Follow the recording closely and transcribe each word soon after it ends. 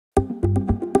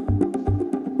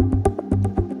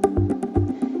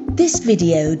This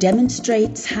video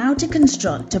demonstrates how to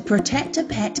construct a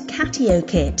ProtectaPet Catio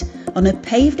kit on a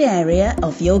paved area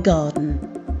of your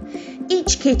garden.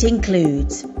 Each kit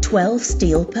includes 12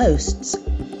 steel posts,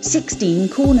 16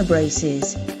 corner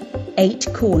braces, 8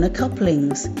 corner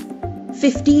couplings,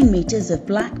 15 meters of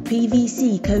black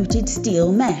PVC coated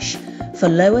steel mesh for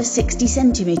lower 60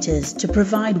 centimeters to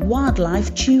provide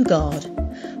wildlife chew guard,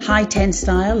 high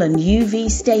tensile and UV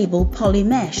stable poly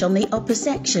mesh on the upper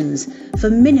sections for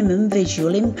minimum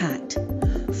visual impact,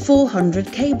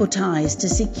 400 cable ties to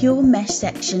secure mesh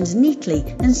sections neatly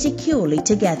and securely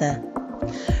together.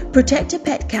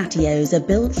 ProtectaPet Catios are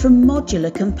built from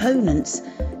modular components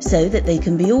so that they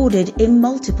can be ordered in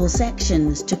multiple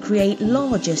sections to create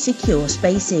larger secure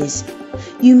spaces.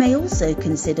 You may also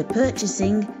consider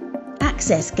purchasing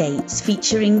access gates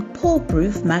featuring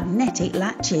paw-proof magnetic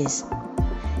latches,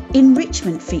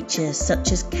 enrichment features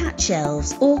such as cat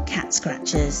shelves or cat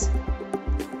scratchers.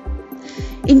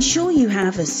 Ensure you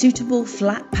have a suitable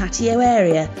flat patio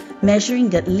area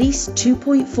measuring at least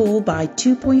 2.4 by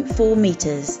 2.4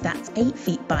 meters, that's 8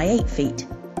 feet by 8 feet.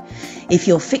 If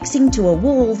you're fixing to a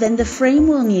wall, then the frame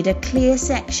will need a clear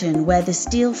section where the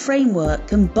steel framework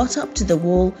can butt up to the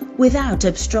wall without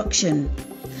obstruction.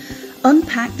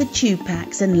 Unpack the tube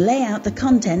packs and lay out the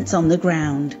contents on the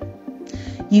ground.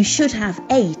 You should have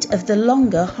 8 of the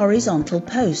longer horizontal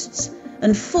posts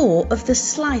and 4 of the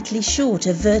slightly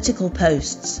shorter vertical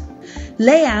posts.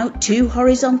 Lay out 2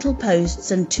 horizontal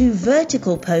posts and 2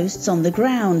 vertical posts on the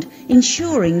ground,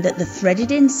 ensuring that the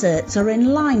threaded inserts are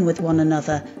in line with one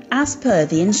another as per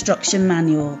the instruction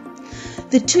manual.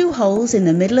 The 2 holes in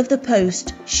the middle of the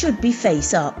post should be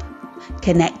face up.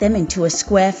 Connect them into a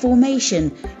square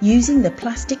formation using the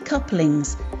plastic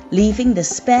couplings, leaving the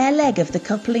spare leg of the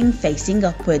coupling facing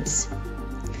upwards.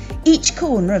 Each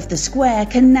corner of the square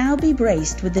can now be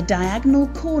braced with the diagonal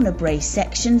corner brace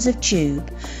sections of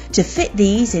tube. To fit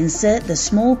these, insert the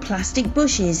small plastic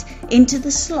bushes into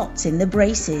the slots in the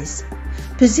braces.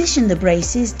 Position the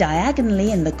braces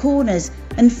diagonally in the corners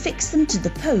and fix them to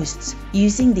the posts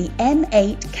using the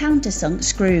M8 countersunk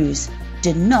screws.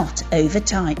 Do not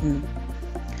over-tighten.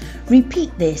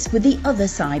 Repeat this with the other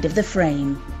side of the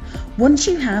frame. Once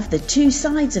you have the 2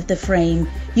 sides of the frame,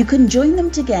 you can join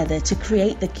them together to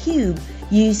create the cube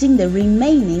using the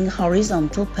remaining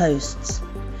horizontal posts.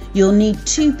 You'll need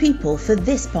 2 people for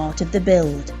this part of the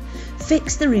build.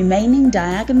 Fix the remaining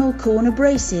diagonal corner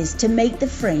braces to make the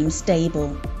frame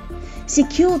stable.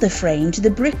 Secure the frame to the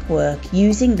brickwork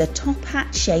using the top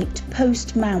hat-shaped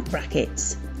post mount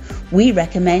brackets. We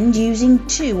recommend using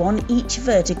 2 on each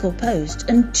vertical post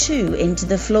and 2 into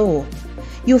the floor.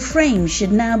 Your frame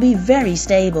should now be very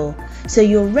stable, so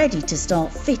you're ready to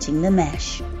start fitting the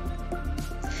mesh.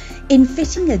 In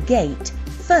fitting a gate,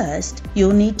 first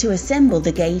you'll need to assemble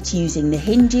the gate using the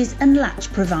hinges and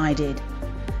latch provided.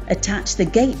 Attach the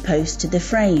gate post to the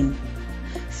frame.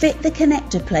 Fit the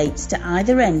connector plates to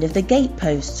either end of the gate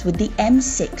posts with the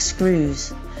M6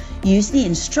 screws. Use the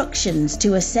instructions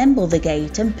to assemble the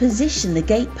gate and position the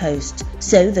gate post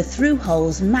so the through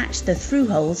holes match the through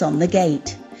holes on the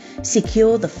gate.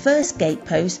 Secure the first gate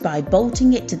post by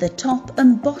bolting it to the top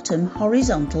and bottom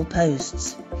horizontal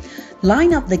posts.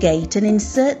 Line up the gate and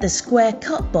insert the square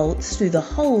cut bolts through the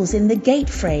holes in the gate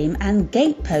frame and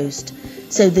gate post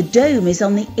so the dome is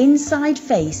on the inside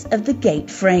face of the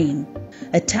gate frame.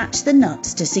 Attach the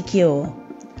nuts to secure.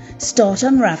 Start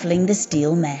unravelling the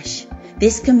steel mesh.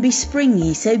 This can be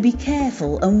springy, so be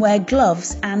careful and wear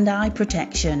gloves and eye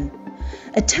protection.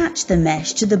 Attach the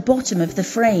mesh to the bottom of the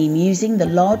frame using the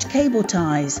large cable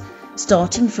ties,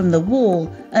 starting from the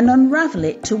wall, and unravel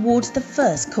it towards the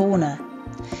first corner.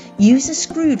 Use a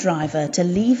screwdriver to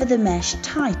lever the mesh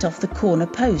tight off the corner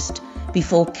post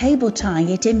before cable tying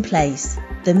it in place.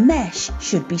 The mesh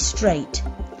should be straight.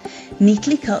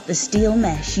 Neatly cut the steel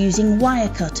mesh using wire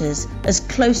cutters as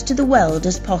close to the weld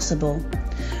as possible.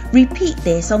 Repeat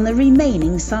this on the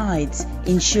remaining sides,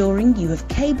 ensuring you have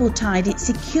cable tied it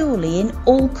securely in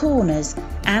all corners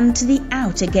and to the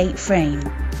outer gate frame.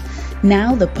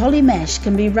 Now the poly mesh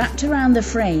can be wrapped around the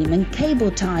frame and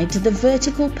cable tied to the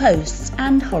vertical posts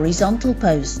and horizontal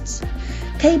posts.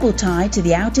 Cable tie to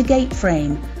the outer gate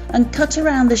frame and cut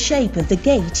around the shape of the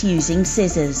gate using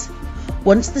scissors.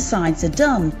 Once the sides are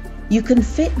done, you can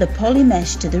fit the poly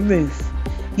mesh to the roof.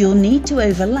 You'll need to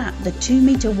overlap the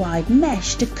 2-meter wide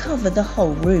mesh to cover the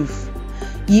whole roof.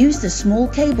 Use the small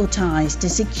cable ties to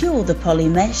secure the poly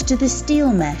mesh to the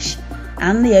steel mesh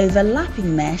and the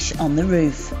overlapping mesh on the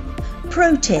roof.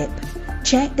 Pro tip: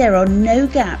 check there are no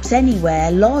gaps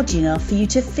anywhere large enough for you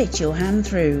to fit your hand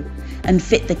through. and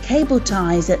fit the cable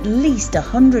ties at least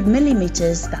 100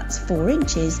 millimeters, that's 4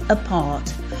 inches,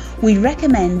 apart. We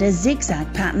recommend a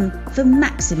zigzag pattern for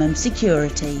maximum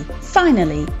security.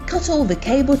 Finally, cut all the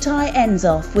cable tie ends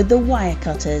off with the wire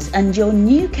cutters and your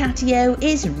new Catio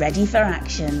is ready for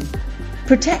action.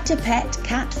 ProtectaPet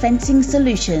cat fencing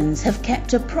solutions have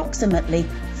kept approximately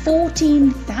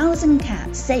 14,000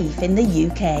 cats safe in the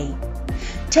UK.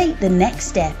 Take the next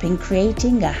step in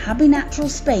creating a happy natural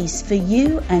space for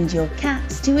you and your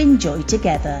cats to enjoy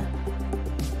together.